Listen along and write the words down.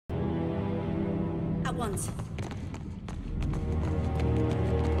At once.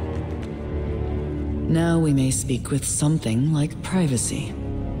 Now we may speak with something like privacy.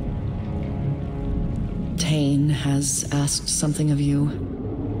 Tane has asked something of you.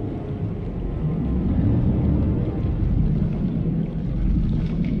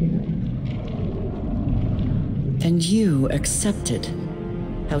 And you accepted.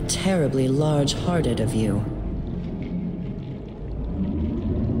 How terribly large-hearted of you.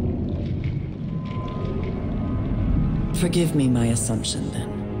 Forgive me my assumption,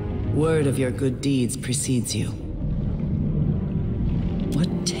 then. Word of your good deeds precedes you.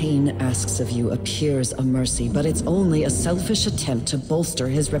 What Tane asks of you appears a mercy, but it's only a selfish attempt to bolster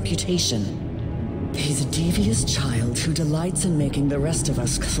his reputation. He's a devious child who delights in making the rest of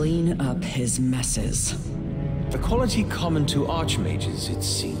us clean up his messes. A quality common to archmages, it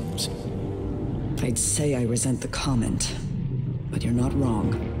seems. I'd say I resent the comment, but you're not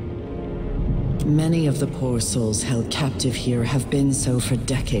wrong. Many of the poor souls held captive here have been so for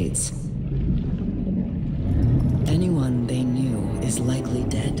decades. Anyone they knew is likely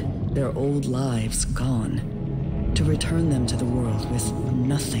dead, their old lives gone. To return them to the world with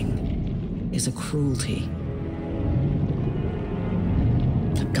nothing is a cruelty.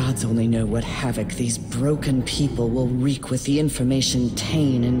 The gods only know what havoc these broken people will wreak with the information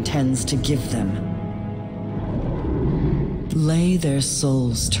Tane intends to give them. Lay their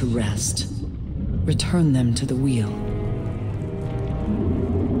souls to rest. Return them to the wheel.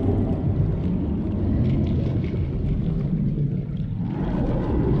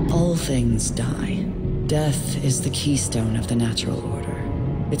 All things die. Death is the keystone of the natural order.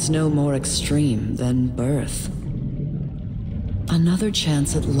 It's no more extreme than birth. Another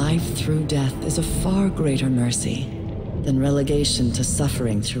chance at life through death is a far greater mercy than relegation to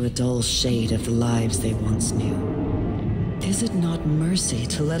suffering through a dull shade of the lives they once knew. Is it not mercy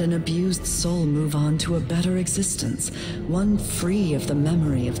to let an abused soul move on to a better existence, one free of the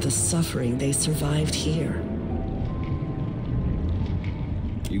memory of the suffering they survived here?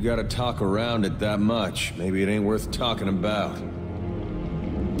 You gotta talk around it that much. Maybe it ain't worth talking about.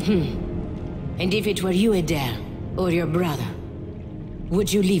 And if it were you, Adair, or your brother,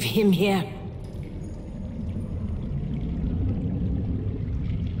 would you leave him here?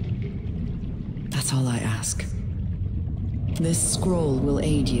 That's all I ask. This scroll will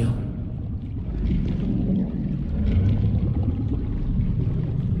aid you.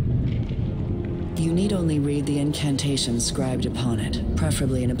 You need only read the incantation scribed upon it,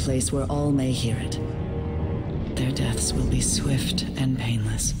 preferably in a place where all may hear it. Their deaths will be swift and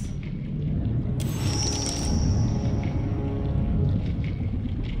painless.